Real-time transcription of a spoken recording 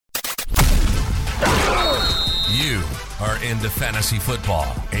are into fantasy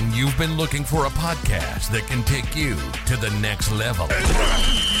football, and you've been looking for a podcast that can take you to the next level.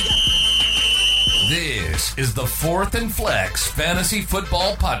 This is the Fourth and Flex Fantasy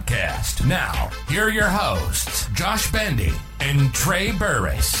Football Podcast. Now, here are your hosts, Josh Bandy and Trey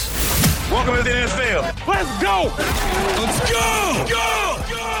Burris. Welcome to the NFL. Let's go! Let's go! Go!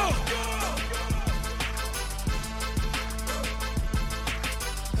 Go!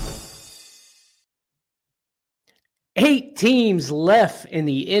 8 teams left in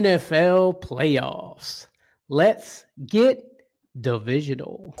the NFL playoffs. Let's get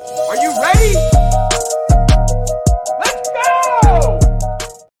divisional. Are you ready? Let's go!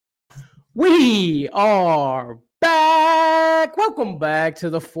 We are back. Welcome back to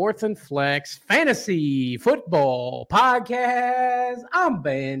the Fourth and Flex Fantasy Football Podcast. I'm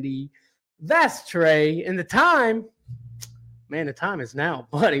Bandy. That's Trey. And the time is now.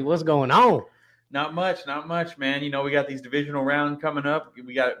 Buddy, what's going on? Not much, man. You know, we got these divisional round coming up.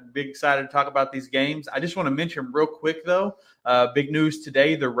 We got big excited to talk about these games. I just want to mention real quick, though, big news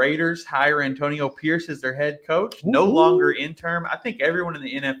today. The Raiders hire Antonio Pierce as their head coach. No longer interim. I think everyone in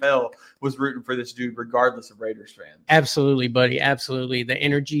the NFL was rooting for this dude, regardless of Raiders fans. Absolutely, buddy. Absolutely. The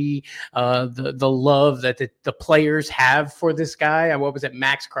energy, the love that the players have for this guy. What was it?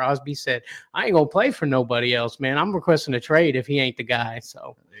 Max Crosby said, I ain't going to play for nobody else, man. I'm requesting a trade if he ain't the guy.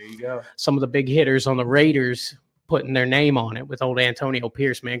 So there you go. Some of the big hitters on the Raiders putting their name on it with old Antonio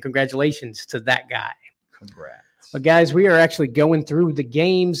Pierce, man. Congratulations to that guy. Congrats. But guys, we are actually going through the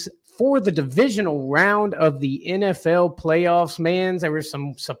games for the divisional round of the NFL playoffs, man. There were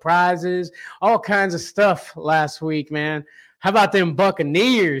some surprises, all kinds of stuff last week, man. How about them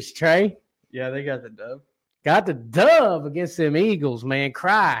Buccaneers, Trey? Yeah, they got the dub. Got the dub against them Eagles, man.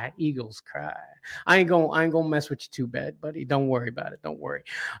 Cry, Eagles, cry. I ain't gonna mess with you too bad, buddy. Don't worry about it. Don't worry.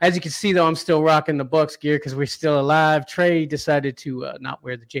 As you can see, though, I'm still rocking the Bucs gear because we're still alive. Trey decided to not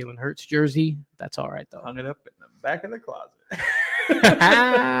wear the Jalen Hurts jersey. That's all right, though. Hung it up in the back of the closet.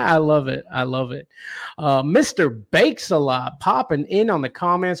 I love it. I love it. Mr. Bakes a lot popping in on the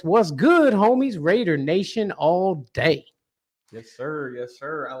comments. What's good, homies? Raider Nation all day. Yes, sir. Yes,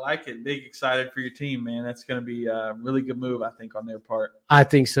 sir. I like it. Big excited for your team, man. That's going to be a really good move, I think, on their part. I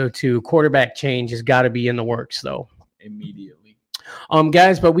think so, too. Quarterback change has got to be in the works, though. Immediately.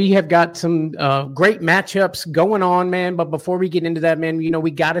 Guys, but we have got some great matchups going on, man. But before we get into that, man, you know,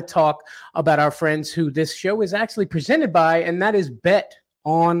 we got to talk about our friends who this show is actually presented by, and that is Bet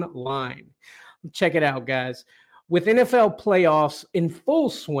Online. Check it out, guys. With NFL playoffs in full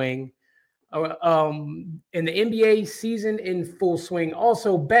swing, in the NBA season in full swing.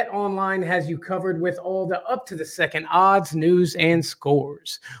 Also, Bet Online has you covered with all the up-to-the-second odds, news, and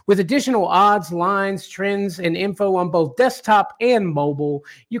scores. With additional odds, lines, trends, and info on both desktop and mobile,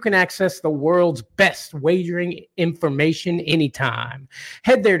 you can access the world's best wagering information anytime.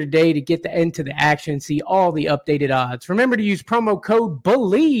 Head there today to get into the action and see all the updated odds. Remember to use promo code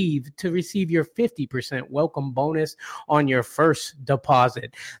BELIEVE to receive your 50% welcome bonus on your first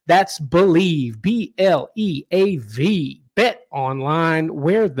deposit. That's BELIEVE. BLEAV. Bet Online,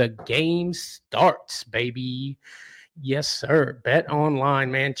 where the game starts, baby. Yes, sir. Bet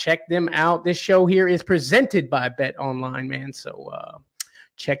Online, man. Check them out. This show here is presented by Bet Online, man. So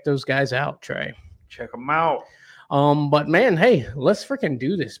check those guys out, Trey. Check them out. But man, hey, let's freaking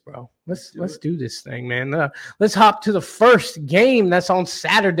do this, bro. Let's do this thing, man. Let's hop to the first game. That's on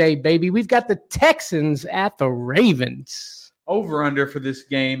Saturday, baby. We've got the Texans at the Ravens. Over-under for this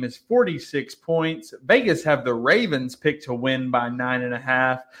game is 46 points. Vegas have the Ravens picked to win by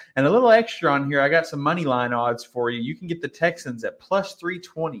 9.5. And a little extra on here, I got some money line odds for you. You can get the Texans at plus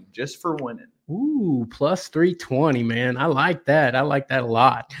 320 just for winning. Ooh, plus 320, man. I like that. I like that a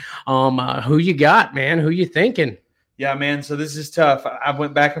lot. Who you got, man? Who you thinking? Yeah, man, so this is tough. I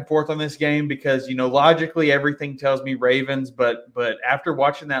went back and forth on this game because, you know, logically everything tells me Ravens, but after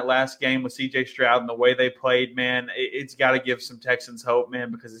watching that last game with C.J. Stroud and the way they played, man, it's got to give some Texans hope, man,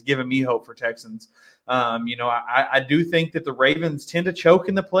 because it's giving me hope for Texans. You know, I do think that the Ravens tend to choke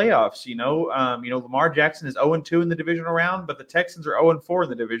in the playoffs. You know, Lamar Jackson is 0-2 in the divisional round, but the Texans are 0-4 in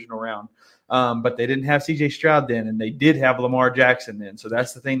the divisional round. But they didn't have C.J. Stroud then, and they did have Lamar Jackson then. So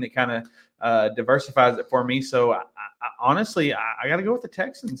that's the thing that kind of diversifies it for me. So honestly, I got to go with the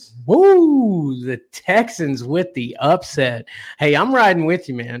Texans. Woo, the Texans with the upset. Hey, I'm riding with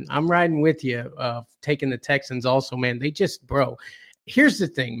you, man. I'm riding with you, taking the Texans also, man. They just, bro, here's the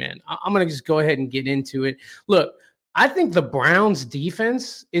thing, man. I'm going to just go ahead and get into it. Look, I think the Browns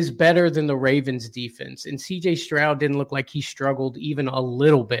defense is better than the Ravens defense. And CJ Stroud didn't look like he struggled even a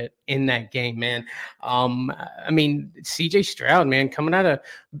little bit in that game, man. CJ Stroud, man, coming out of,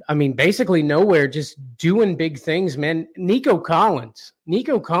 basically nowhere, just doing big things, man. Nico Collins,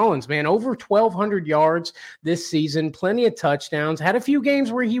 man, over 1,200 yards this season, plenty of touchdowns, had a few games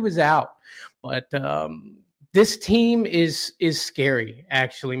where he was out. But this team is scary,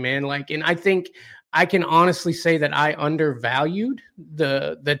 actually, man. And I think I can honestly say that I undervalued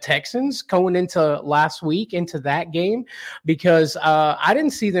the Texans going into last week, into that game, because I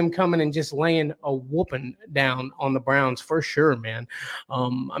didn't see them coming and just laying a whooping down on the Browns for sure, man.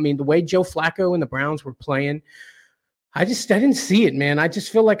 The way Joe Flacco and the Browns were playing, I didn't see it, man. I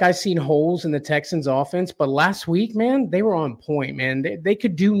just feel like I seen holes in the Texans offense, but last week, man, they were on point, man. They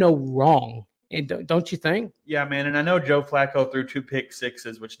could do no wrong. Don't you think? Yeah, man. And I know Joe Flacco threw 2 pick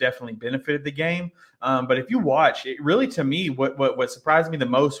sixes, which definitely benefited the game. But if you watch, it really, to me, what surprised me the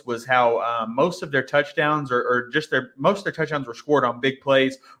most was how most of their touchdowns most of their touchdowns were scored on big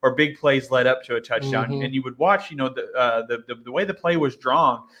plays, or big plays led up to a touchdown. Mm-hmm. And you would watch, the way the play was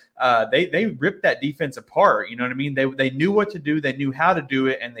drawn, they ripped that defense apart. You know what I mean? They knew what to do, they knew how to do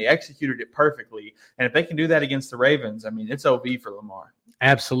it, and they executed it perfectly. And if they can do that against the Ravens, it's OV for Lamar.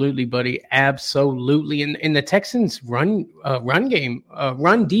 Absolutely, buddy. Absolutely. And the Texans run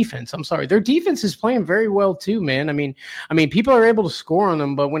defense. I'm sorry. Their defense is playing very well too, man. People are able to score on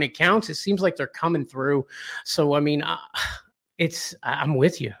them, but when it counts, it seems like they're coming through. So, I'm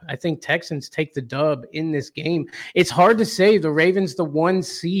with you. I think Texans take the dub in this game. It's hard to say. The Ravens, the 1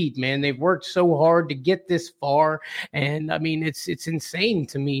 seed, man. They've worked so hard to get this far, and it's insane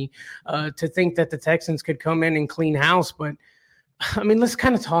to me to think that the Texans could come in and clean house, but let's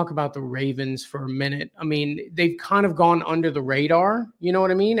kind of talk about the Ravens for a minute. They've kind of gone under the radar, you know what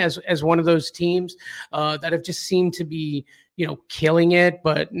I mean, as one of those teams that have just seemed to be, killing it,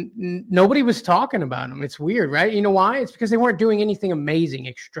 but nobody was talking about them. It's weird, right? You know why? It's because they weren't doing anything amazing,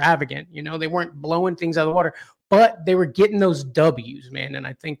 extravagant. They weren't blowing things out of the water, but they were getting those W's, man. And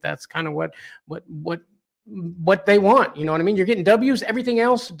I think that's kind of what they want. You know what I mean? You're getting W's. Everything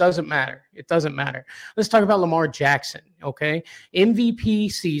else doesn't matter. It doesn't matter. Let's talk about Lamar Jackson. Okay.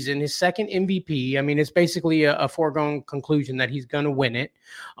 MVP season, his second MVP. It's basically a foregone conclusion that he's going to win it.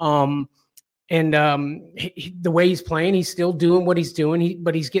 The way he's playing, he's still doing what he's doing,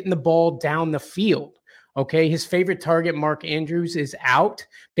 but he's getting the ball down the field. Okay. His favorite target, Mark Andrews, is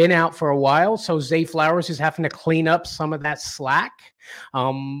been out for a while. So Zay Flowers is having to clean up some of that slack.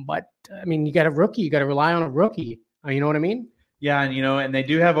 But you got a rookie, you got to rely on a rookie. You know what I mean? Yeah. And they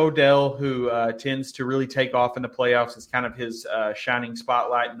do have Odell, who tends to really take off in the playoffs. It's kind of his shining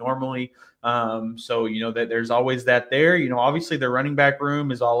spotlight normally. So that there's always that there. Obviously their running back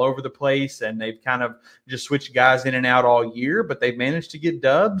room is all over the place, and they've kind of just switched guys in and out all year, but they've managed to get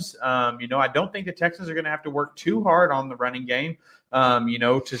dubs. I don't think the Texans are going to have to work too hard on the running game,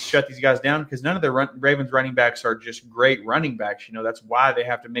 to shut these guys down, because none of the Ravens running backs are just great running backs. That's why they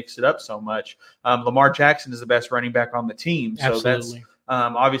have to mix it up so much. Lamar Jackson is the best running back on the team. So Absolutely. That's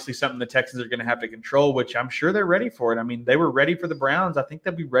obviously something the Texans are going to have to control, which I'm sure they're ready for it. They were ready for the Browns. I think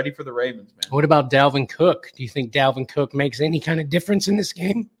they'll be ready for the Ravens, man. What about Dalvin Cook? Do you think Dalvin Cook makes any kind of difference in this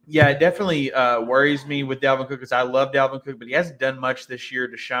game? Yeah, it definitely worries me with Dalvin Cook, because I love Dalvin Cook, but he hasn't done much this year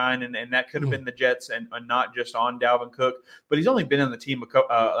to shine, and that could have been the Jets and not just on Dalvin Cook. But he's only been on the team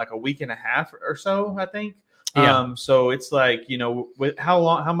like a week and a half or so, I think. Yeah. So it's like, with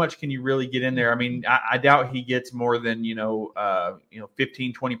how much can you really get in there? I doubt he gets more than,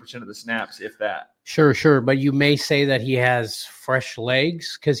 15, 20% of the snaps, if that. Sure. But you may say that he has fresh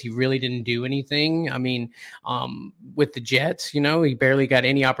legs because he really didn't do anything. With the Jets, he barely got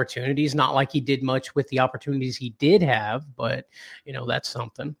any opportunities. Not like he did much with the opportunities he did have, but, that's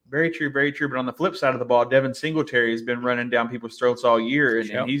something. Very true, very true. But on the flip side of the ball, Devin Singletary has been running down people's throats all year,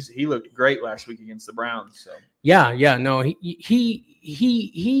 and he looked great last week against the Browns. So. Yeah. No,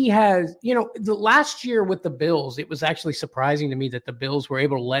 he has, the last year with the Bills, it was actually surprising to me that the Bills were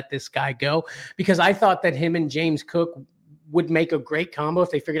able to let this guy go, because I thought that him and James Cook would make a great combo if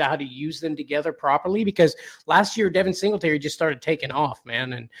they figured out how to use them together properly, because last year Devin Singletary just started taking off,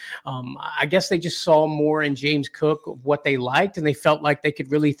 man. And I guess they just saw more in James Cook of what they liked, and they felt like they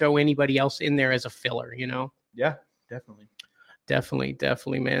could really throw anybody else in there as a filler, Yeah, definitely.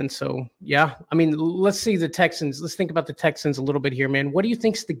 Definitely, man. So, yeah, let's see the Texans. Let's think about the Texans a little bit here, man. What do you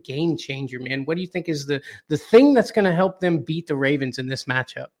think's the game changer, man? What do you think is the thing that's going to help them beat the Ravens in this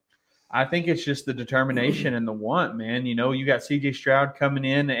matchup? I think it's just the determination and the want, man. You know, you got C.J. Stroud coming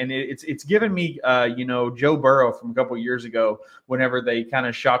in, and it's given me, Joe Burrow from a couple of years ago, whenever they kind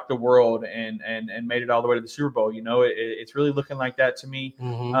of shocked the world and made it all the way to the Super Bowl. You know, it's really looking like that to me.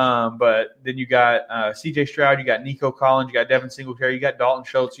 Mm-hmm. But then you got C.J. Stroud, you got Nico Collins, you got Devin Singletary, you got Dalton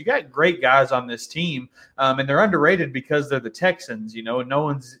Schultz, you got great guys on this team, and they're underrated because they're the Texans. You know, no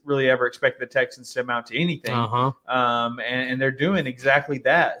one's really ever expected the Texans to amount to anything, and they're doing exactly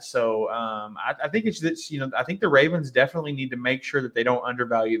that. So I think it's this. You know, I think the Ravens definitely need to make sure that they don't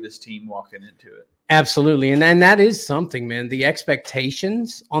undervalue this team walking into it. Absolutely, and that is something, man. The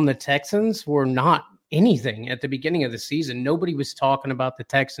expectations on the Texans were not anything at the beginning of the season. Nobody was talking about the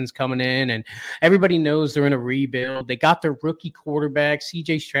Texans coming in, and everybody knows they're in a rebuild. They got their rookie quarterback,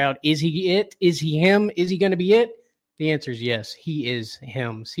 C.J. Stroud. Is he it? Is he him? Is he going to be it? The answer is yes, he is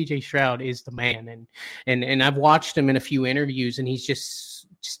him. C.J. Stroud is the man, and I've watched him in a few interviews, and he's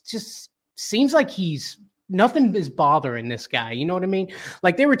just seems like nothing is bothering this guy. You know what I mean?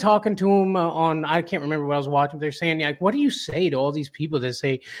 Like they were talking to him on, I can't remember what I was watching. They're saying, like, what do you say to all these people that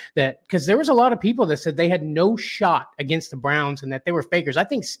say that? Because there was a lot of people that said they had no shot against the Browns and that they were fakers. I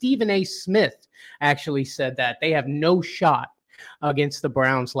think Stephen A. Smith actually said that they have no shot against the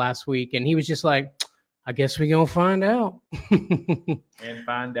Browns last week, and he was just like, I guess we're going to find out. And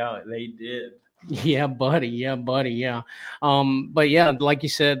find out they did. Yeah, buddy. Yeah. But yeah, like you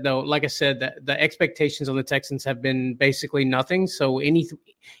said, though, like I said, the expectations on the Texans have been basically nothing. So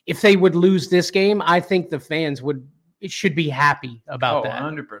if they would lose this game, I think the fans should be happy about that.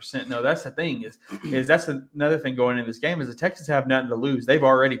 100%. No, that's the thing is that's another thing going into this game is the Texans have nothing to lose. They've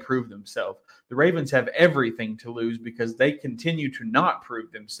already proved themselves. The Ravens have everything to lose because they continue to not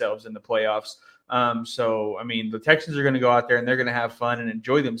prove themselves in the playoffs. So, I mean, the Texans are going to go out there and they're going to have fun and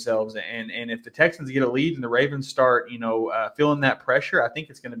enjoy themselves. And if the Texans get a lead and the Ravens start, feeling that pressure, I think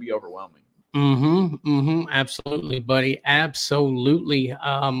it's going to be overwhelming. Absolutely, buddy. Absolutely.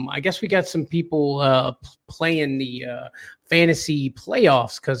 I guess we got some people playing the fantasy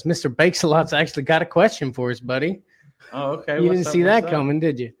playoffs because Mr. Bakes-a-Lot's actually got a question for us, buddy. Oh, okay. You didn't see that coming,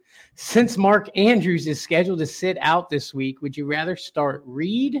 did you? Since Mark Andrews is scheduled to sit out this week, would you rather start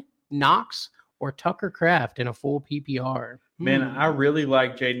Reed, Knox, or Tucker Kraft in a full PPR? Man, I really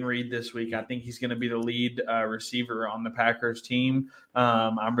like Jaden Reed this week. I think he's going to be the lead receiver on the Packers team.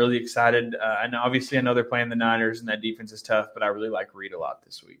 I'm really excited. And obviously, I know they're playing the Niners, and that defense is tough, but I really like Reed a lot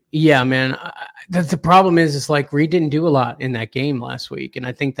this week. Yeah, man. The problem is like Reed didn't do a lot in that game last week, and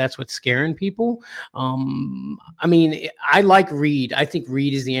I think that's what's scaring people. I mean, I like Reed. I think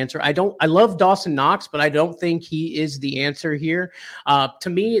Reed is the answer. I love Dawson Knox, but I don't think he is the answer here. To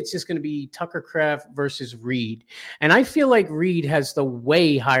me, it's just going to be Tucker Kraft versus Reed, and I feel like Reed has the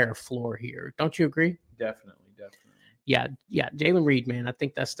way higher floor here. Don't you agree? Definitely. Yeah. Jalen Reed, man. I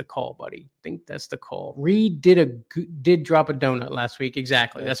think that's the call, buddy. I think that's the call. Reed did drop a donut last week.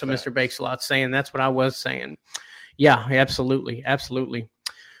 Exactly. That's what Mr. Bakes-a-Lot's saying. That's what I was saying. Yeah, absolutely.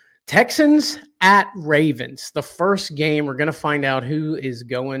 Texans at Ravens. The first game, we're going to find out who is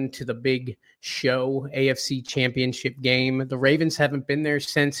going to the big show, AFC Championship game. The Ravens haven't been there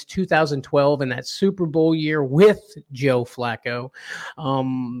since 2012 in that Super Bowl year with Joe Flacco.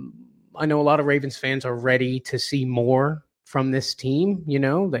 I know a lot of Ravens fans are ready to see more from this team. You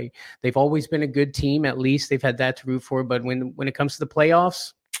know, they've always been a good team. At least they've had that to root for. But when it comes to the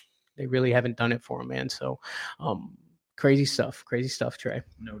playoffs, they really haven't done it for them, man. So, crazy stuff, Trey.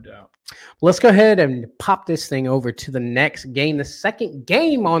 No doubt. Let's go ahead and pop this thing over to the next game, the second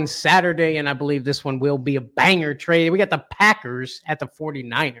game on Saturday, and I believe this one will be a banger, Trey. We got the Packers at the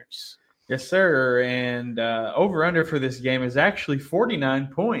 49ers. Yes, sir. And over-under for this game is actually 49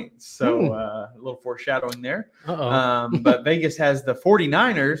 points. So a little foreshadowing there. But Vegas has the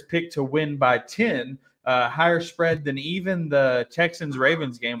 49ers picked to win by 10, higher spread than even the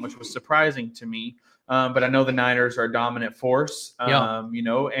Texans-Ravens game, which was surprising to me. But I know the Niners are a dominant force, and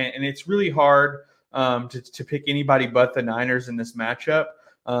it's really hard to pick anybody but the Niners in this matchup.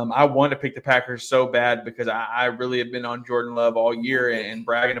 I want to pick the Packers so bad because I really have been on Jordan Love all year and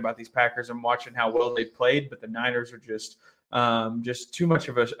bragging about these Packers and watching how well they've played. But the Niners are just too much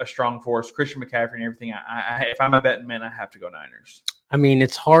of a strong force. Christian McCaffrey and everything. If I'm a betting man, I have to go Niners. I mean,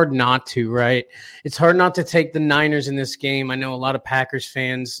 it's hard not to, right? It's hard not to take the Niners in this game. I know a lot of Packers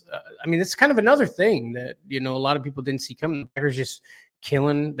fans. It's kind of another thing that, a lot of people didn't see coming. The Packers just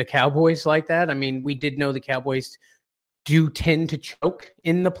killing the Cowboys like that. I mean, we did know the Cowboys do tend to choke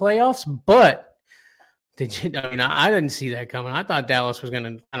in the playoffs, but I didn't see that coming. I thought Dallas was going to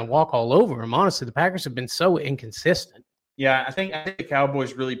kind of walk all over them. Honestly, the Packers have been so inconsistent. Yeah, I think the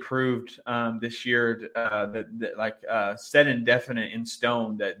Cowboys really proved this year that set and definite in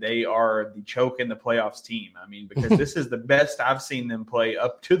stone that they are the choke in the playoffs team. I mean, because this is the best I've seen them play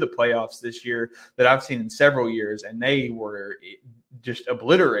up to the playoffs this year that I've seen in several years, and they were just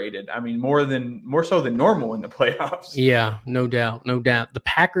obliterated. I mean, more so than normal in the playoffs. Yeah, no doubt. The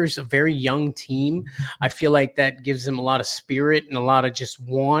Packers, a very young team. I feel like that gives them a lot of spirit and a lot of just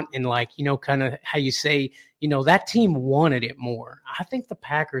want and kind of how you say, that team wanted it more. I think the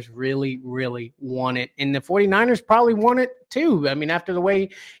Packers really, really want it. And the 49ers probably want it too. I mean, after the way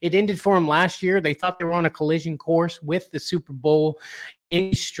it ended for them last year, they thought they were on a collision course with the Super Bowl.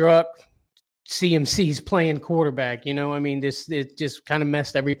 It struck. CMC's playing quarterback, it just kind of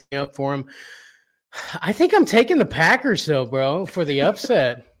messed everything up for him. I think I'm taking the Packers though, bro, for the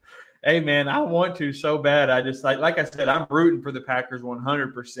upset. Hey man, I want to so bad. I just like I said, I'm rooting for the Packers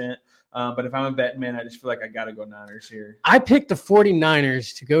 100%. But if I'm a betting man, I just feel like I got to go Niners here. I picked the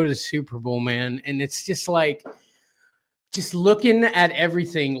 49ers to go to the Super Bowl, man. And it's just looking at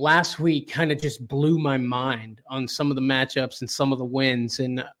everything last week kind of just blew my mind on some of the matchups and some of the wins.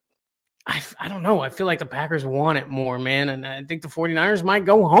 And I don't know. I feel like the Packers want it more, man. And I think the 49ers might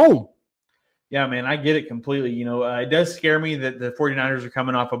go home. Yeah, man, I get it completely. It does scare me that the 49ers are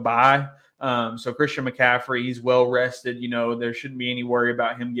coming off a bye. So Christian McCaffrey, he's well rested. There shouldn't be any worry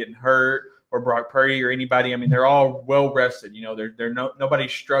about him getting hurt or Brock Purdy or anybody. I mean, they're all well rested.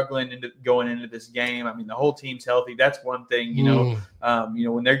 Nobody's struggling going into this game. I mean, the whole team's healthy. That's one thing.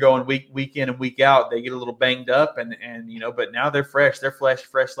 When they're going week in and week out, they get a little banged up, and but now they're fresh. They're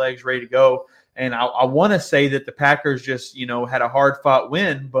fresh legs, ready to go. And I want to say that the Packers just had a hard fought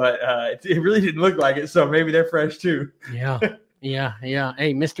win, but it really didn't look like it. So maybe they're fresh too. Yeah. Yeah.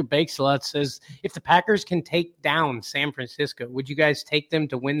 Hey, Mr. Bakeslot says, if the Packers can take down San Francisco, would you guys take them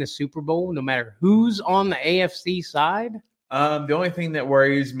to win the Super Bowl no matter who's on the AFC side? The only thing that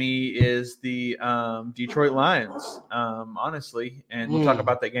worries me is the Detroit Lions, honestly. And we'll talk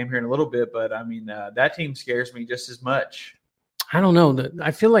about that game here in a little bit. But, I mean, that team scares me just as much. I don't know.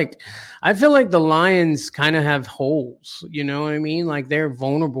 I feel like the Lions kind of have holes. You know what I mean? Like they're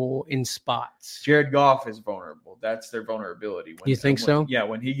vulnerable in spots. Jared Goff is vulnerable. That's their vulnerability. You think so? Yeah.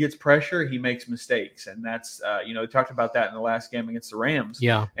 When he gets pressure, he makes mistakes, and that's we talked about that in the last game against the Rams.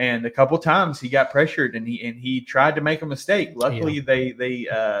 Yeah. And a couple times he got pressured, and he tried to make a mistake. Luckily, they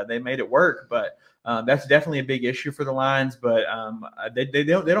made it work, but. That's definitely a big issue for the Lions, but they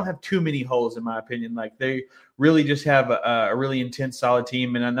don't have too many holes in my opinion. Like they really just have a really intense, solid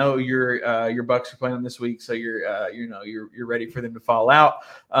team. And I know your Bucks are playing them this week, so you're ready for them to fall out.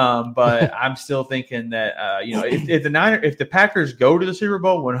 But I'm still thinking that if the Packers go to the Super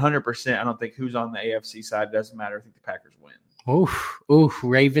Bowl, 100%. I don't think who's on the AFC side. It doesn't matter. I think the Packers win. Oof.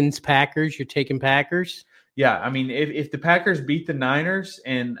 Ravens, Packers. You're taking Packers. Yeah, I mean, if the Packers beat the Niners,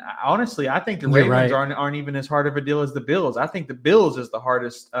 and honestly, I think the Ravens aren't even as hard of a deal as the Bills. I think the Bills is the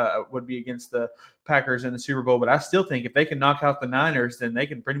hardest would be against the Packers in the Super Bowl. But I still think if they can knock out the Niners, then they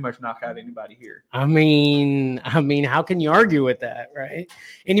can pretty much knock out anybody here. I mean, how can you argue with that, right?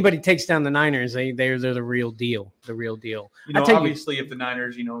 Anybody takes down the Niners, they're the real deal. The real deal. Obviously, if the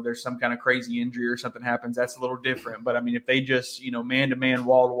Niners, there's some kind of crazy injury or something happens, that's a little different. But I mean, if they just, man to man,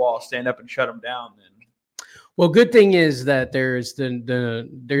 wall to wall, stand up and shut them down, then. Well, good thing is that there's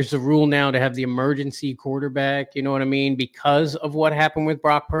the rule now to have the emergency quarterback. You know what I mean? Because of what happened with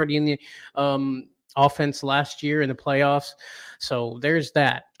Brock Purdy in the offense last year in the playoffs. So there's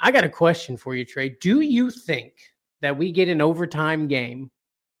that. I got a question for you, Trey. Do you think that we get an overtime game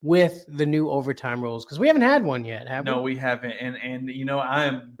with the new overtime rules? Because we haven't had one yet, have we? No, we haven't. And I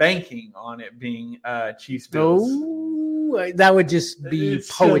am banking on it being Chiefs Bills. Oh. That would just be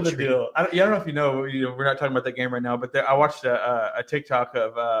poetry. I don't know if we're not talking about that game right now, but I watched a TikTok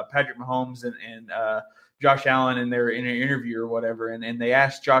of Patrick Mahomes and Josh Allen, and they're in an interview or whatever, and they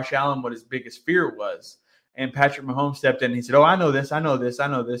asked Josh Allen what his biggest fear was, and Patrick Mahomes stepped in and he said, "Oh, I know this, and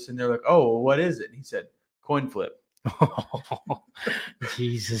they're like, "Oh, well, what is it?" And he said, "Coin flip." Oh,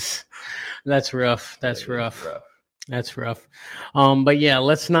 Jesus, that's rough. That's rough. But yeah,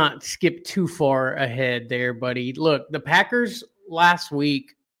 let's not skip too far ahead there, buddy. Look, the Packers last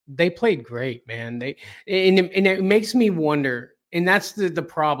week, they played great, man. And it makes me wonder, and that's the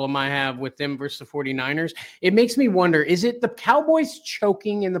problem I have with them versus the 49ers. It makes me wonder, is it the Cowboys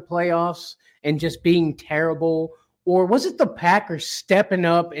choking in the playoffs and just being terrible, or was it the Packers stepping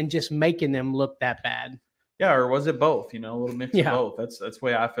up and just making them look that bad? Yeah, or was it both? A little mix of both. That's the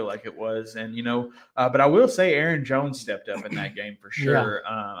way I feel like it was. And but I will say Aaron Jones stepped up in that game for sure.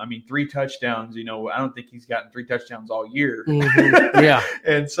 Yeah. 3 touchdowns. I don't think he's gotten 3 touchdowns all year. Mm-hmm. Yeah,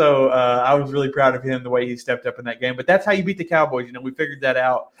 and so I was really proud of him the way he stepped up in that game. But that's how you beat the Cowboys. We figured that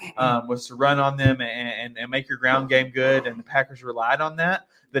out was to run on them and make your ground game good. And the Packers relied on that.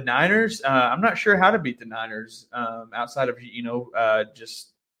 The Niners, I'm not sure how to beat the Niners outside of just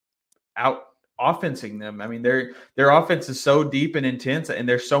out offensing them. I mean, their offense is so deep and intense, and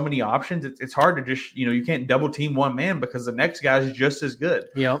there's so many options. It's hard to just you can't double team one man because the next guy is just as good.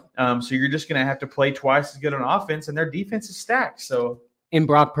 Yep. So you're just gonna have to play twice as good on offense, and their defense is stacked. So. And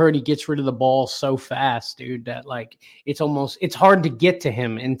Brock Purdy gets rid of the ball so fast, dude, that it's hard to get to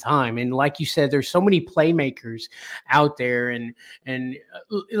him in time. And like you said, there's so many playmakers out there. And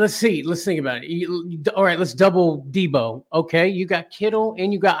let's think about it. All right, let's double Debo. Okay, you got Kittle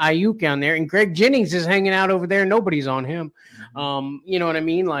and you got Ayuk down there, and Greg Jennings is hanging out over there. Nobody's on him. You know what I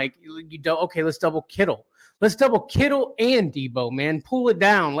mean? Like okay, let's double Kittle. Let's double Kittle and Debo, man. Pull it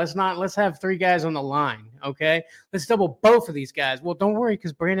down. Let's have 3 guys on the line, okay? Let's double both of these guys. Well, don't worry,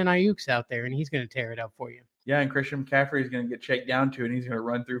 because Brandon Ayuk's out there, and he's going to tear it up for you. Yeah, and Christian McCaffrey is going to get checked down too, and he's going to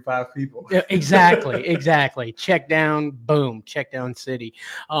run through 5 people. Exactly. Check down, boom, check down city.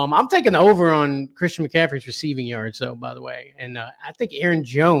 I'm taking the over on Christian McCaffrey's receiving yards, though, by the way. And I think Aaron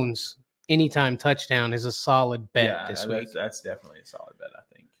Jones, anytime touchdown, is a solid bet this week. That's definitely a solid bet, I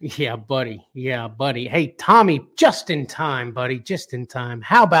think. Yeah, buddy. Hey, Tommy, just in time, buddy. Just in time.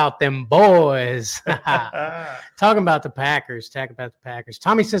 How about them boys? Talking about the Packers.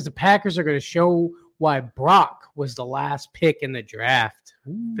 Tommy says the Packers are going to show why Brock was the last pick in the draft.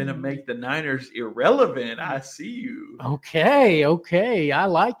 Gonna make the Niners irrelevant. I see you. Okay. I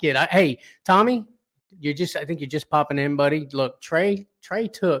like it. Hey, Tommy, I think you're just popping in, buddy. Look, Trey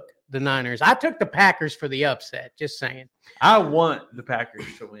took the Niners. I took the Packers for the upset. Just saying. I want the Packers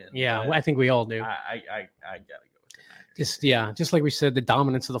to win. Yeah, I think we all do. I gotta go with the Niners. Niners. Just like we said, the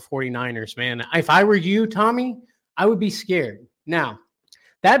dominance of the 49ers, man. If I were you, Tommy, I would be scared. Now,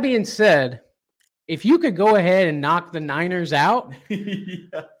 that being said, if you could go ahead and knock the Niners out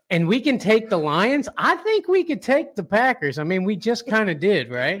and we can take the Lions, I think we could take the Packers. I mean, we just kind of did,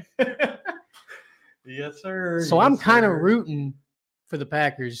 right? Yes, sir. So I'm kind of rooting for the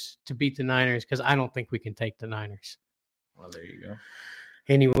Packers to beat the Niners because I don't think we can take the Niners. Well, there you go.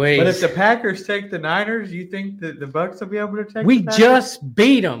 Anyways. But if the Packers take the Niners, you think that the Bucs will be able to take We the Packers? just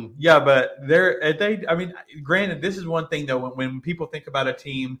beat them. Yeah, but granted, this is one thing, though, when people think about a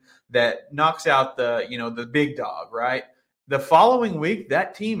team that knocks out the big dog, right? The following week,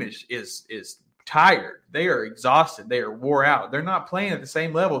 that team is tired. They are exhausted. They are wore out. They're not playing at the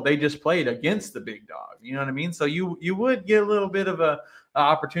same level they just played against the big dog. You know what I mean? So you would get a little bit of a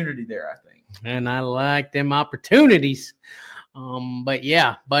opportunity there, I think. And I like them opportunities. But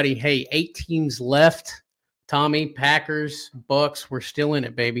yeah, buddy, hey, 8 teams left. Tommy, Packers, Bucks, we're still in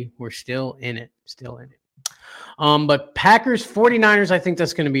it, baby. We're still in it. But Packers, 49ers, I think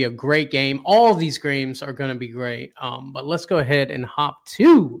that's going to be a great game. All of these games are going to be great. But let's go ahead and hop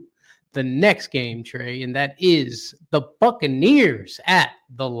to the next game, Trey, and that is the Buccaneers at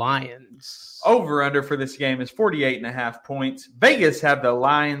the Lions. Over-under for this game is 48.5 points. Vegas have the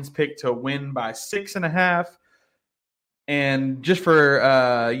Lions picked to win by 6.5. And just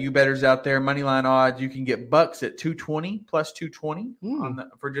for you bettors out there, moneyline odds, you can get Bucks at 220 plus 220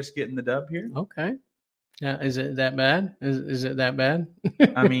 for just getting the dub here. Okay. Is it that bad? Is it that bad?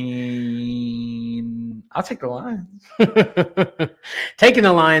 I mean, I'll take the Lions. Taking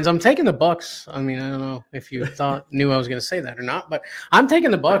the Lions. I'm taking the Bucks. I mean, I don't know if you knew I was going to say that or not, but I'm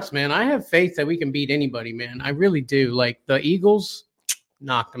taking the Bucks, man. I have faith that we can beat anybody, man. I really do. Like the Eagles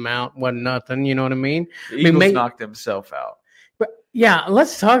knocked them out. Wasn't nothing. You know what I mean? The Eagles knocked themselves out. But yeah,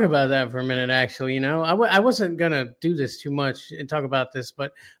 let's talk about that for a minute, actually. You know, I wasn't going to do this too much and talk about this,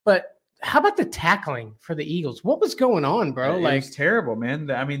 but how about the tackling for the Eagles? What was going on, bro? It was terrible, man.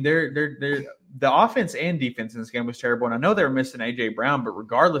 I mean, they're the offense and defense in this game was terrible. And I know they were missing A.J. Brown, but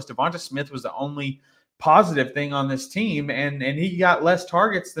regardless, Devonta Smith was the only positive thing on this team, and he got less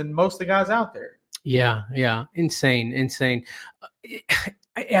targets than most of the guys out there. Yeah. Insane.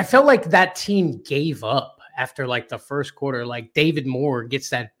 I felt like that team gave up after like the first quarter. Like David Moore gets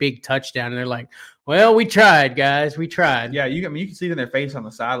that big touchdown, and they're like, well, we tried, guys. We tried. Yeah, you can see it in their face on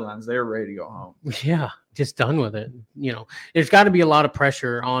the sidelines. They're ready to go home. Yeah, just done with it. You know, there's got to be a lot of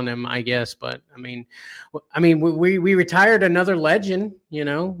pressure on them, I guess. But I mean, we retired another legend. You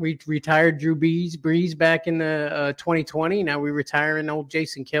know, we retired Drew Brees back in the 2020. Now we're retiring old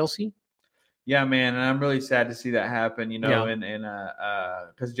Jason Kelce. Yeah, man, and I'm really sad to see that happen, Yeah. and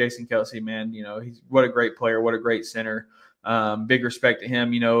because Jason Kelsey, man, he's what a great player, what a great center. Big respect to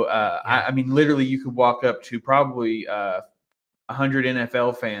him. I mean, literally, you could walk up to probably 100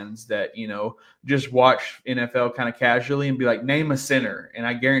 NFL fans that just watch NFL kind of casually and be like, name a center, and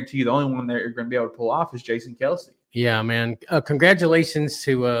I guarantee you, the only one that you're going to be able to pull off is Jason Kelsey. Yeah, man. Congratulations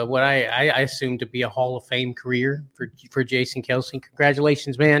to what I assume to be a Hall of Fame career for Jason Kelsey.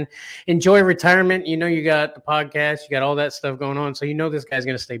 Congratulations, man. Enjoy retirement. You got the podcast, you got all that stuff going on. So this guy's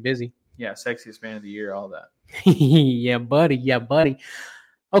going to stay busy. Yeah, sexiest man of the year, all that. Yeah, buddy. Yeah, buddy.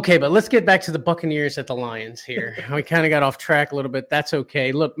 Okay, but let's get back to the Buccaneers at the Lions here. We kind of got off track a little bit. That's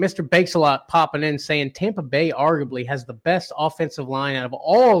okay. Look, Mr. Bakes-a-Lot popping in saying Tampa Bay arguably has the best offensive line out of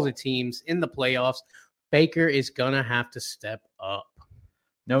all the teams in the playoffs. Baker is going to have to step up.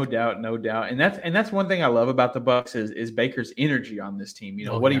 No doubt. And that's one thing I love about the Bucs is Baker's energy on this team.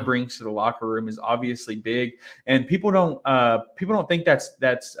 What he brings to the locker room is obviously big, and people don't think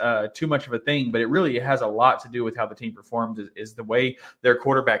that's too much of a thing, but it really has a lot to do with how the team performs is the way their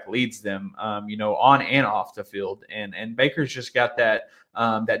quarterback leads them, on and off the field. And Baker's just got that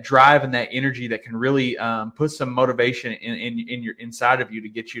drive and that energy that can really put some motivation in your inside of you to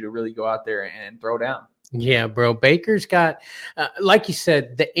get you to really go out there and throw down. Yeah, bro. Baker's got, like you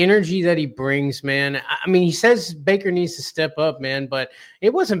said, the energy that he brings, man. I mean, he says Baker needs to step up, man, but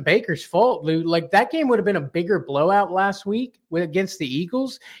it wasn't Baker's fault, Lou. Like, that game would have been a bigger blowout last week against the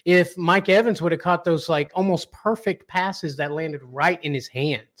Eagles if Mike Evans would have caught those, like, almost perfect passes that landed right in his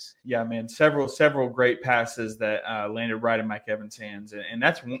hands. Yeah, man, several great passes that landed right in Mike Evans' hands, and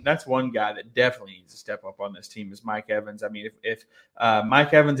that's one guy that definitely needs to step up on this team is Mike Evans. I mean, if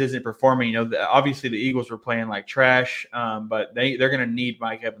Mike Evans isn't performing, obviously the Eagles were playing like trash, but they're going to need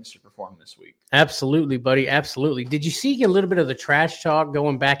Mike Evans to perform this week. Absolutely, buddy, absolutely. Did you see a little bit of the trash talk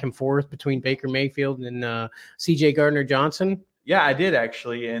going back and forth between Baker Mayfield and C.J. Gardner-Johnson? Yeah, I did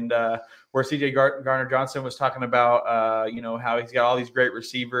actually, and where C.J. Gardner-Johnson was talking about, how he's got all these great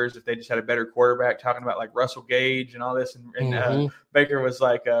receivers if they just had a better quarterback, talking about like Russell Gage and all this, and Baker was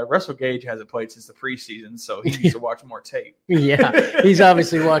like, Russell Gage hasn't played since the preseason, so he needs to watch more tape. Yeah, he's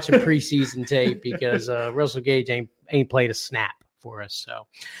obviously watching preseason tape because Russell Gage ain't played a snap for us. So,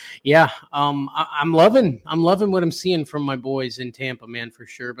 yeah, I'm loving what I'm seeing from my boys in Tampa, man, for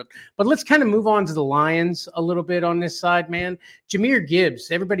sure. But let's kind of move on to the Lions a little bit on this side, man. Jahmyr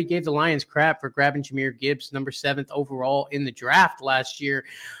Gibbs. Everybody gave the Lions crap for grabbing Jahmyr Gibbs, number 7th overall in the draft last year.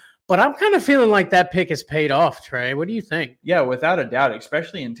 But I'm kind of feeling like that pick has paid off, Trey. What do you think? Yeah, without a doubt,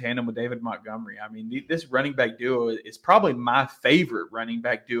 especially in tandem with David Montgomery. I mean, this running back duo is probably my favorite running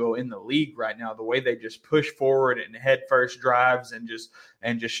back duo in the league right now. The way they just push forward and head first drives and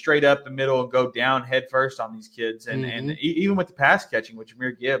just straight up the middle and go down head first on these kids. And even with the pass catching with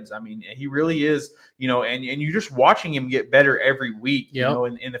Jahmyr Gibbs, I mean, he really is, and you're just watching him get better every week.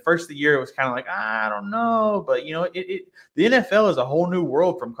 Yep. In the first of the year, it was kind of like, I don't know, but the NFL is a whole new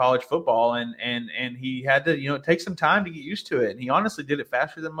world from college football, and he had to take some time to get used to it, and he honestly did it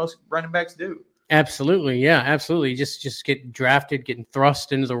faster than most running backs do. Absolutely. Yeah, absolutely. Just getting drafted, getting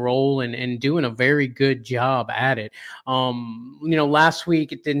thrust into the role and doing a very good job at it. Last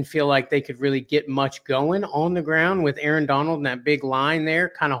week it didn't feel like they could really get much going on the ground with Aaron Donald and that big line there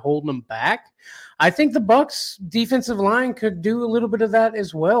kind of holding them back. I think the Bucs defensive line could do a little bit of that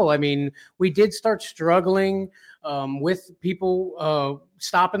as well. I mean, we did start struggling with people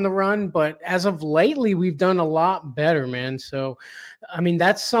stopping the run, but as of lately, we've done a lot better, man. So, I mean,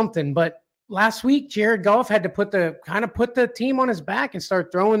 that's something. But last week, Jared Goff had to put the team on his back and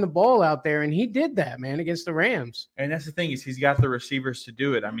start throwing the ball out there, and he did that, man, against the Rams. And that's the thing is he's got the receivers to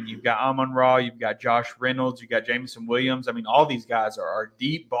do it. I mean, you've got Amon-Ra, you've got Josh Reynolds, you've got Jameson Williams. I mean, all these guys are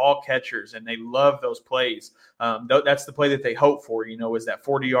deep ball catchers, and they love those plays. That's the play that they hope for, is that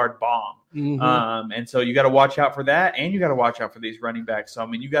 40-yard bomb. And so you got to watch out for that, and you got to watch out for these running backs. So I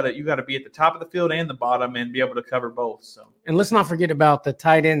mean, you got to be at the top of the field and the bottom and be able to cover both. So, and let's not forget about the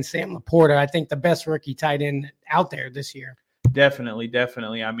tight end Sam Laporta. I think the best rookie tight end out there this year. Definitely.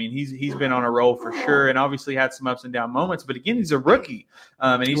 I mean, he's been on a roll for sure, and obviously had some ups and down moments. But again, he's a rookie,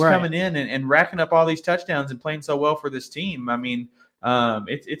 and he's coming in and racking up all these touchdowns and playing so well for this team. I mean,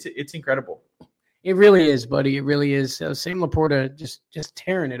 it's incredible. It really is, buddy. It really is. Sam Laporta just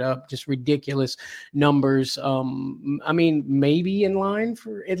tearing it up, just ridiculous numbers. I mean, maybe in line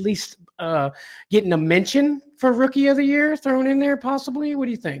for at least getting a mention for Rookie of the Year thrown in there, possibly. What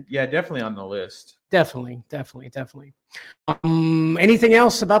do you think? Yeah, definitely on the list. Definitely. Anything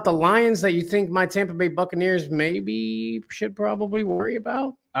else about the Lions that you think my Tampa Bay Buccaneers maybe should probably worry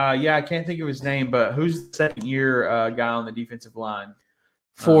about? Yeah, I can't think of his name, but who's the second-year guy on the defensive line?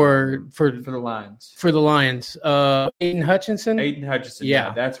 for the Lions. For the Lions, Aiden Hutchinson.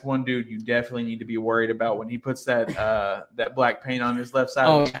 Yeah, that's one dude you definitely need to be worried about when he puts that that black paint on his left side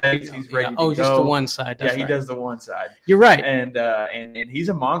of his face. He's ready to go. Just the one side. That's he does the one side. You're right. And he's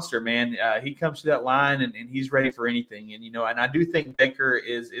a monster, man. He comes to that line and he's ready for anything. And and I do think Baker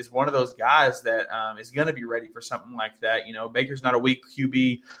is one of those guys that is going to be ready for something like that. Baker's not a weak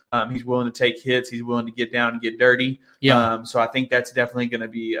QB. He's willing to take hits. He's willing to get down and get dirty. Yeah. So I think that's definitely going to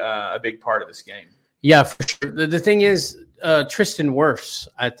be a big part of this game. Yeah, for sure. The thing is, Tristan Wirfs,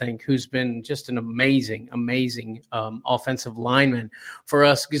 I think, who's been just an amazing offensive lineman for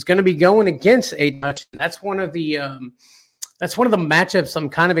us, is going to be going against Aiden Hutchinson. That's one of the matchups I'm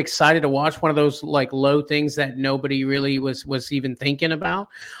kind of excited to watch. One of those like low things that nobody really was even thinking about.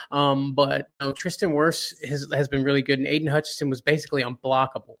 But Tristan Wirfs has been really good, and Aiden Hutchinson was basically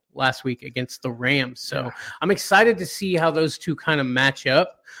unblockable last week against the Rams. So I'm excited to see how those two kind of match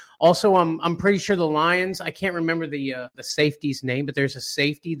up. Also, I'm pretty sure the Lions, I can't remember the safety's name, but there's a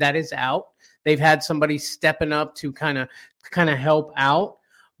safety that is out. They've had somebody stepping up to kind of help out.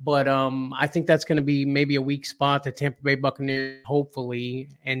 But I think that's going to be maybe a weak spot that Tampa Bay Buccaneers hopefully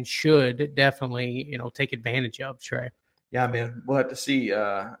and should definitely, take advantage of, Trey. Yeah, man. We'll have to see.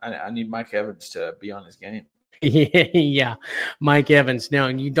 I need Mike Evans to be on this game. Yeah, Mike Evans. No,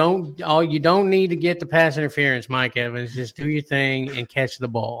 you don't need to get the pass interference, Mike Evans. Just do your thing and catch the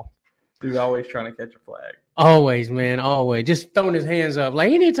ball. Dude, always trying to catch a flag. Always, man. Always. Just throwing his hands up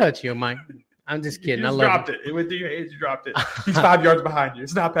like he didn't touch you, Mike. I'm just kidding. You dropped it. It went through your hands. You dropped it. He's 5 yards behind you.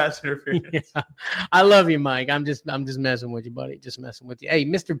 It's not pass interference. Yeah. I love you, Mike. I'm just messing with you, buddy. Just messing with you. Hey,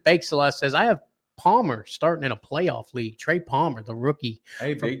 Mr. Bakesala says I have Palmer starting in a playoff league. Trey Palmer, the rookie.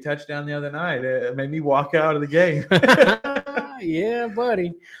 Hey, big touchdown the other night. It made me walk out of the game. Yeah,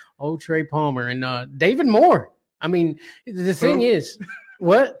 buddy. Oh, Trey Palmer and David Moore. I mean, the thing is,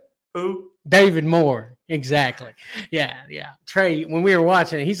 what? Who? David Moore. Exactly. Yeah. Trey, when we were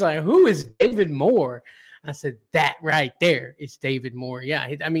watching it, he's like, who is David Moore? I said, that right there is David Moore. Yeah.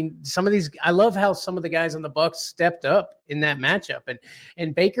 I mean, some of these, I love how some of the guys on the Bucs stepped up in that matchup.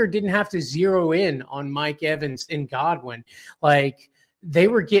 And Baker didn't have to zero in on Mike Evans and Godwin. Like, they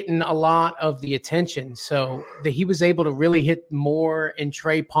were getting a lot of the attention. So he was able to really hit Moore and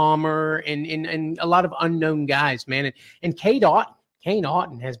Trey Palmer and a lot of unknown guys, man. And Kane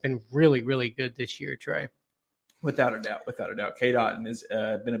Otten has been really, really good this year, Trey. Without a doubt. Kate Otten has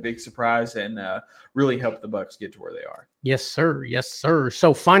been a big surprise and really helped the Bucs get to where they are. Yes, sir.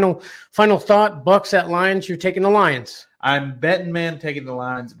 So final thought, Bucs at Lions. You're taking the Lions. I'm betting, man, taking the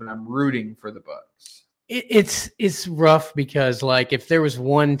Lions, but I'm rooting for the Bucs. It's rough because, like, if there was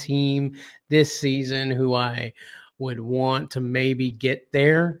one team this season who I would want to maybe get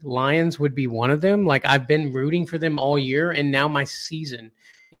there, Lions would be one of them. Like, I've been rooting for them all year, and now my season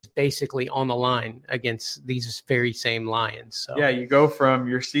is basically on the line against these very same Lions. So yeah, you go from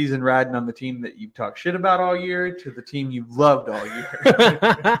your season riding on the team that you've talked shit about all year to the team you've loved all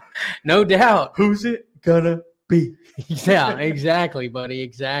year. No doubt. Who's it gonna be? Yeah, exactly, buddy.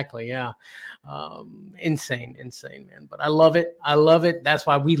 Exactly. Yeah. Insane, man. But I love it. That's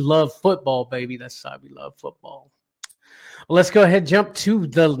why we love football, baby. That's why we love football. Well, let's go ahead and jump to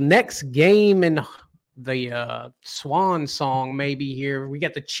the next game and the swan song maybe here. We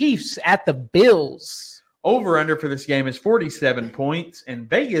got the Chiefs at the Bills. Over under for this game is 47 points, and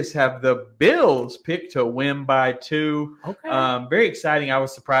Vegas have the Bills picked to win by 2. Okay. Very exciting. I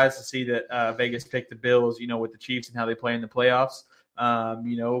was surprised to see that Vegas picked the Bills, with the Chiefs and how they play in the playoffs.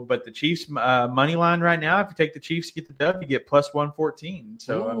 But the Chiefs money line right now, if you take the Chiefs to get the dub, you get plus 114.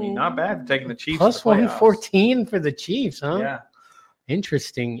 So, I mean, not bad for taking the Chiefs. Plus 114 for the Chiefs, huh? Yeah.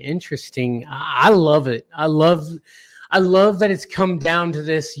 Interesting. I love it. I love that it's come down to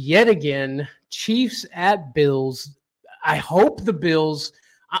this yet again. Chiefs at Bills. I hope the Bills.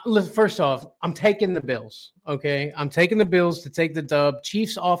 First off, I'm taking the Bills. Okay, I'm taking the Bills to take the dub.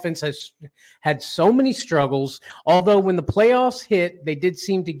 Chiefs offense has had so many struggles. Although when the playoffs hit, they did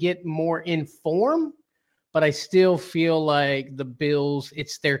seem to get more in form. But I still feel like the Bills.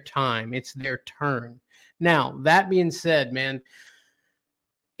 It's their time. It's their turn. Now that being said, man.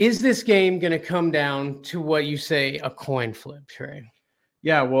 Is this game going to come down to what you say, a coin flip, Trey?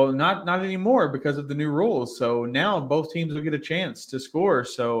 Yeah, well, not anymore because of the new rules. So now both teams will get a chance to score.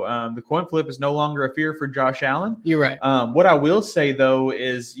 So the coin flip is no longer a fear for Josh Allen. You're right. What I will say, though,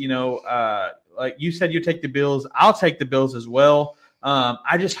 is, like you said, you take the Bills. I'll take the Bills as well.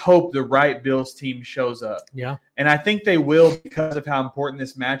 I just hope the right Bills team shows up. Yeah. And I think they will because of how important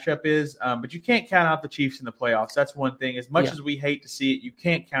this matchup is. But you can't count out the Chiefs in the playoffs. That's one thing. As much as we hate to see it, you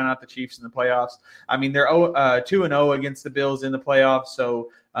can't count out the Chiefs in the playoffs. I mean, they're 2-0 against the Bills in the playoffs. So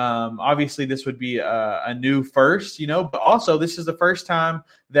obviously this would be a new first, but also this is the first time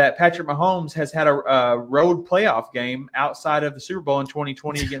that Patrick Mahomes has had a road playoff game outside of the Super Bowl in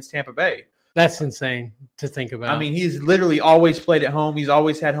 2020 against Tampa Bay. That's insane to think about. I mean, he's literally always played at home. He's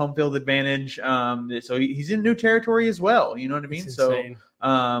always had home field advantage. So he's in new territory as well. You know what I mean? So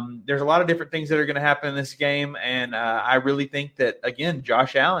there's a lot of different things that are going to happen in this game. And I really think that, again,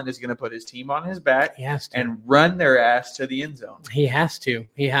 Josh Allen is going to put his team on his back and run their ass to the end zone. He has to.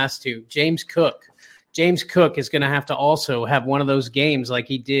 James Cook is going to have to also have one of those games like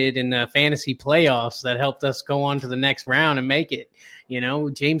he did in the fantasy playoffs that helped us go on to the next round and make it.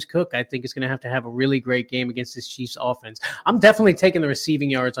 James Cook, I think, is going to have a really great game against this Chiefs offense. I'm definitely taking the receiving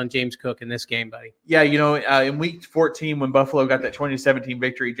yards on James Cook in this game, buddy. Yeah, in Week 14 when Buffalo got that 2017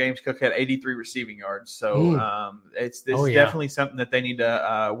 victory, James Cook had 83 receiving yards. So it's definitely something that they need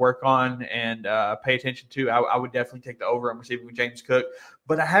to work on and pay attention to. I would definitely take the over on receiving with James Cook.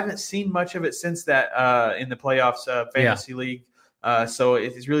 But I haven't seen much of it since that in the playoffs fantasy league. So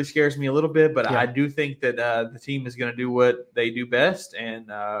it really scares me a little bit, but I do think that the team is going to do what they do best and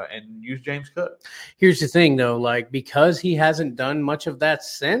use James Cook. Here's the thing, though, because he hasn't done much of that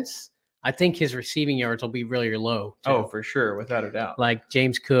since, I think his receiving yards will be really low, too. Oh, for sure, without a doubt. Like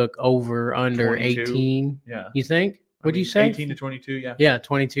James Cook over under 22. 18. Yeah. You think? What do you say? 18 to 22, yeah. Yeah,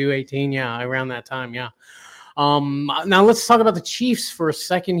 22, 18, around that time, yeah. Now let's talk about the Chiefs for a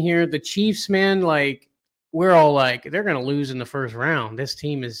second here. The Chiefs, man, we're all they're going to lose in the first round. This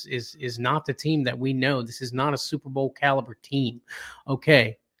team is not the team that we know. This is not a Super Bowl caliber team.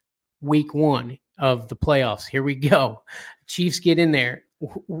 Okay, week 1 of the playoffs. Here we go. Chiefs get in there,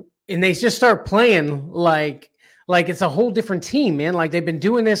 and they just start playing like it's a whole different team, man. Like they've been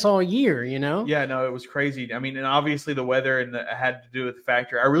doing this all year, Yeah, no, it was crazy. I mean, and obviously the weather and had to do with the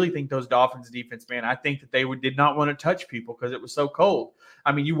factor. I really think those Dolphins defense, man, I think that they did not want to touch people because it was so cold.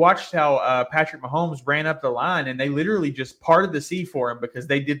 I mean, you watched how Patrick Mahomes ran up the line, and they literally just parted the sea for him because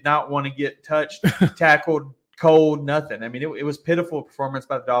they did not want to get touched, tackled, cold, nothing. I mean, it was pitiful performance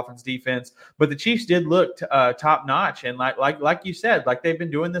by the Dolphins defense, but the Chiefs did look top notch. And like you said, they've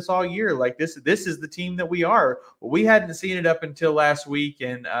been doing this all year. This is the team that we are. Well, we hadn't seen it up until last week.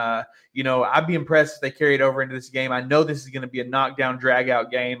 And, I'd be impressed if they carry it over into this game. I know this is going to be a knockdown, drag-out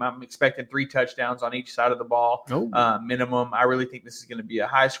game. I'm expecting 3 touchdowns on each side of the ball, minimum. I really think this is going to be a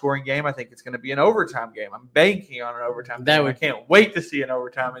high-scoring game. I think it's going to be an overtime game. I'm banking on an overtime game. I can't wait to see an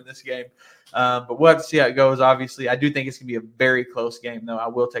overtime in this game. But we'll have to see how it goes, obviously. I do think it's going to be a very close game, though. I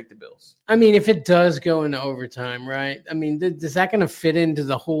will take the Bills. I mean, if it does go into overtime, right? I mean, is that going to fit into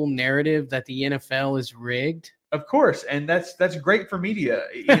the whole narrative that the NFL is rigged? Of course, and that's great for media.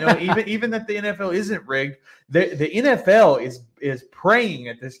 Even that the NFL isn't rigged, the NFL is praying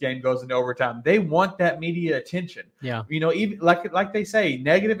that this game goes into overtime. They want that media attention. Yeah. Even like they say,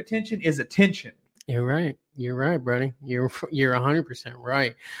 negative attention is attention. You're right. You're right, buddy. You're 100%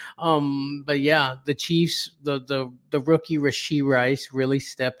 right. But yeah, the Chiefs, the rookie Rashee Rice really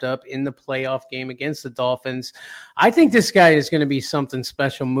stepped up in the playoff game against the Dolphins. I think this guy is going to be something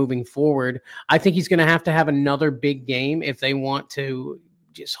special moving forward. I think he's going to have another big game if they want to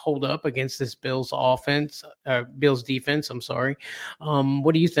just hold up against this Bills defense. I'm sorry.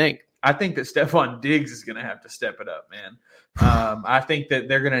 What do you think? I think that Stephon Diggs is going to have to step it up, man. I think that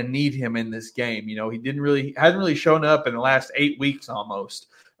they're going to need him in this game. He hasn't really shown up in the last 8 weeks almost.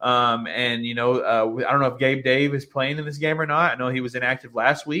 I don't know if Gabe Dave is playing in this game or not. I know he was inactive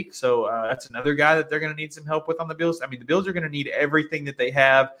last week. So that's another guy that they're going to need some help with on the Bills. I mean, the Bills are going to need everything that they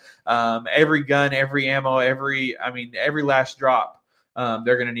have, every gun, every ammo, every last drop.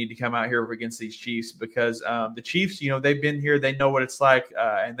 They're going to need to come out here against these Chiefs because the Chiefs, they've been here. They know what it's like,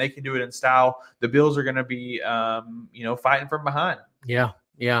 and they can do it in style. The Bills are going to be, fighting from behind. Yeah.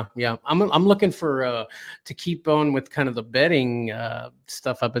 I'm looking for to keep on with kind of the betting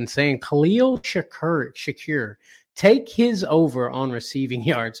stuff I've been saying. Khalil Shakir, take his over on receiving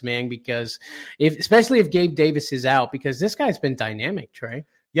yards, man, because especially if Gabe Davis is out, because this guy's been dynamic, Trey.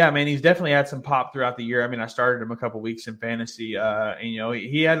 Yeah, man, he's definitely had some pop throughout the year. I mean, I started him a couple weeks in fantasy, and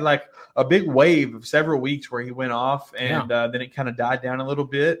he had like a big wave of several weeks where he went off, and then it kind of died down a little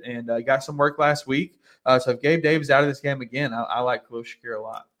bit, and got some work last week. So if Gabe Davis out of this game again, I like Khalil Shakir a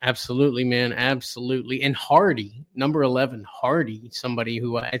lot. Absolutely, man. Absolutely. And Hardy, number 11, Hardy, somebody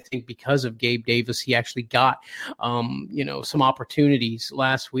who I think because of Gabe Davis, he actually got, some opportunities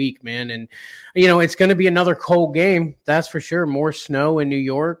last week, man. And, it's going to be another cold game. That's for sure. More snow in New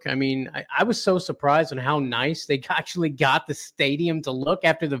York. I mean, I was so surprised on how nice they actually got the stadium to look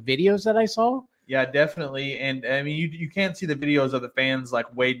after the videos that I saw. Yeah, definitely. And I mean, you can't see the videos of the fans like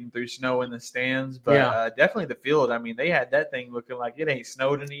wading through snow in the stands, but definitely the field. I mean, they had that thing looking like it ain't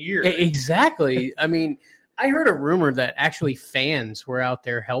snowed in a year. Exactly. I mean, I heard a rumor that actually fans were out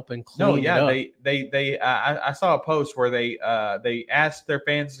there helping clean it up. I saw a post where they asked their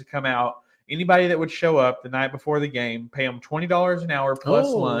fans to come out. Anybody that would show up the night before the game, pay them $20 an hour plus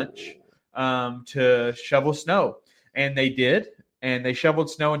lunch to shovel snow, and they did. And they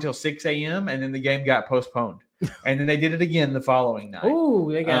shoveled snow until 6 a.m. and then the game got postponed. And then they did it again the following night.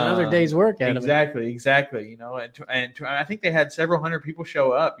 Oh, they got another day's work out of it. Exactly. And I think they had several hundred people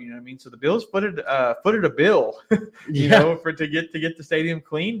show up. You know what I mean? So the Bills footed a bill, to get the stadium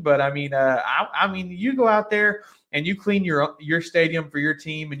clean. But I mean, you go out there and you clean your stadium for your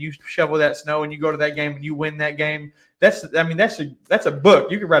team and you shovel that snow and you go to that game and you win that game. That's a book.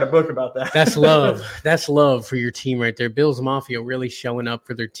 You could write a book about that. That's love. That's love for your team right there. Bills Mafia really showing up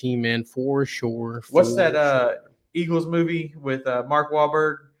for their team, man, for sure. What's that Eagles movie with Mark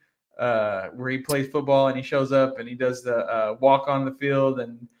Wahlberg where he plays football and he shows up and he does the walk on the field,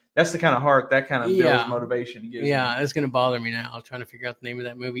 and that's the kind of heart, that kind of Bills motivation gives me. It's going to bother me now. I'm trying to figure out the name of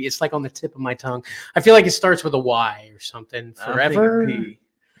that movie. It's like on the tip of my tongue. I feel like it starts with a Y or something. Forever? P,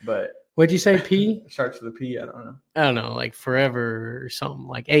 but what'd you say, P? It starts with a P. I don't know, like Forever or something.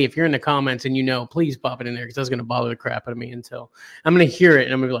 Like, hey, if you're in the comments and please pop it in there because that's going to bother the crap out of me until I'm going to hear it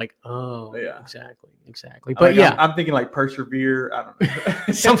and I'm going to be like, oh, yeah, exactly. But I'm thinking like Persevere. I don't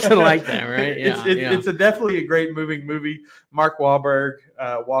know. Something like that, right? Yeah, it's definitely a great movie. Mark Wahlberg,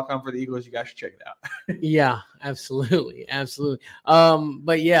 Walk On for the Eagles. You guys should check it out. Yeah, absolutely.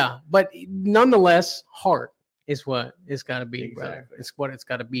 But nonetheless, heart is what it's got to be. Exactly. Brother. It's what it's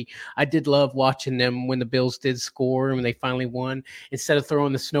got to be. I did love watching them when the Bills did score and when they finally won. Instead of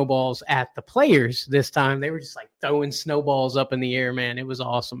throwing the snowballs at the players this time, they were just like throwing snowballs up in the air, man. It was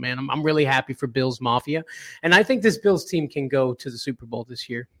awesome, man. I'm really happy for Bills Mafia. And I think this Bills team can go to the Super Bowl this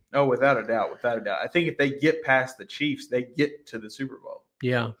year. Oh, without a doubt. I think if they get past the Chiefs, they get to the Super Bowl.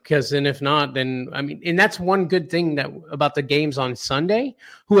 Yeah, because then if not, then and that's one good thing about the games on Sunday.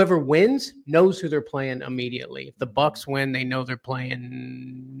 Whoever wins knows who they're playing immediately. If the Bucs win, they know they're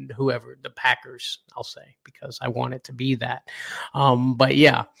playing whoever, the Packers, I'll say, because I want it to be that. But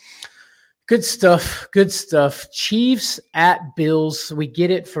yeah, good stuff. Chiefs at Bills. We get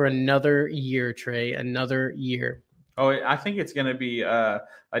it for another year, Trey. Another year. Oh, I think it's going to be a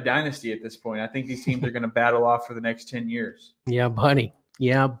dynasty at this point. I think these teams are going to battle off for the next 10 years. Yeah, buddy.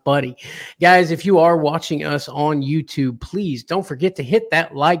 Guys, if you are watching us on YouTube, please don't forget to hit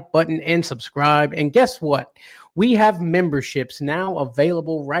that like button and subscribe. And guess what? We have memberships now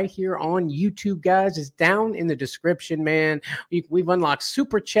available right here on YouTube, guys. It's down in the description, man. We've unlocked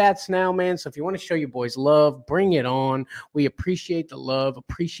super chats now, man. So if you want to show your boys love, bring it on. We appreciate the love,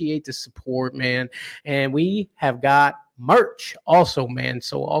 appreciate the support, man. And we have got merch also, man.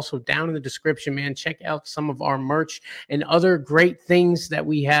 So also down in the description, man, check out some of our merch and other great things that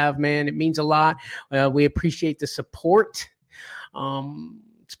we have, man. It means a lot. We appreciate the support.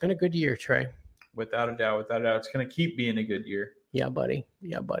 It's been a good year, Trey. Without a doubt. It's going to keep being a good year. Yeah, buddy.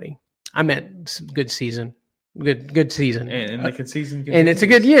 I meant good season. Good season. And the season continues. And it's a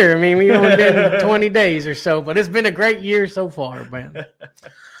good year. I mean, we only been 20 days or so, but it's been a great year so far, man.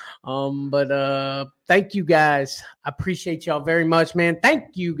 But thank you guys. I appreciate y'all very much, man.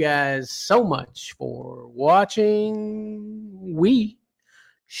 Thank you guys so much for watching. We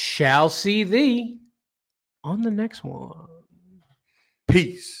shall see thee on the next one.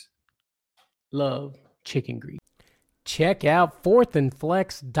 Peace. Love, chicken grease. Check out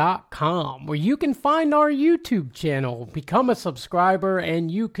fourthandflex.com where you can find our YouTube channel, become a subscriber, and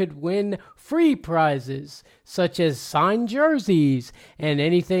you could win free prizes such as signed jerseys and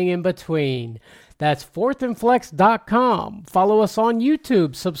anything in between. That's fourthandflex.com. Follow us on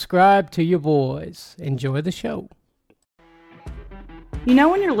YouTube. Subscribe to your boys. Enjoy the show. You know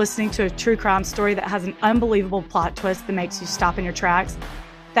when you're listening to a true crime story that has an unbelievable plot twist that makes you stop in your tracks?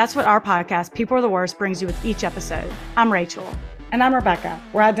 That's what our podcast, People Are the Worst, brings you with each episode. I'm Rachel. And I'm Rebecca.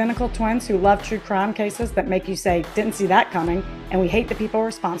 We're identical twins who love true crime cases that make you say, didn't see that coming, and we hate the people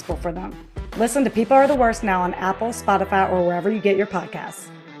responsible for them. Listen to People Are the Worst now on Apple, Spotify, or wherever you get your podcasts.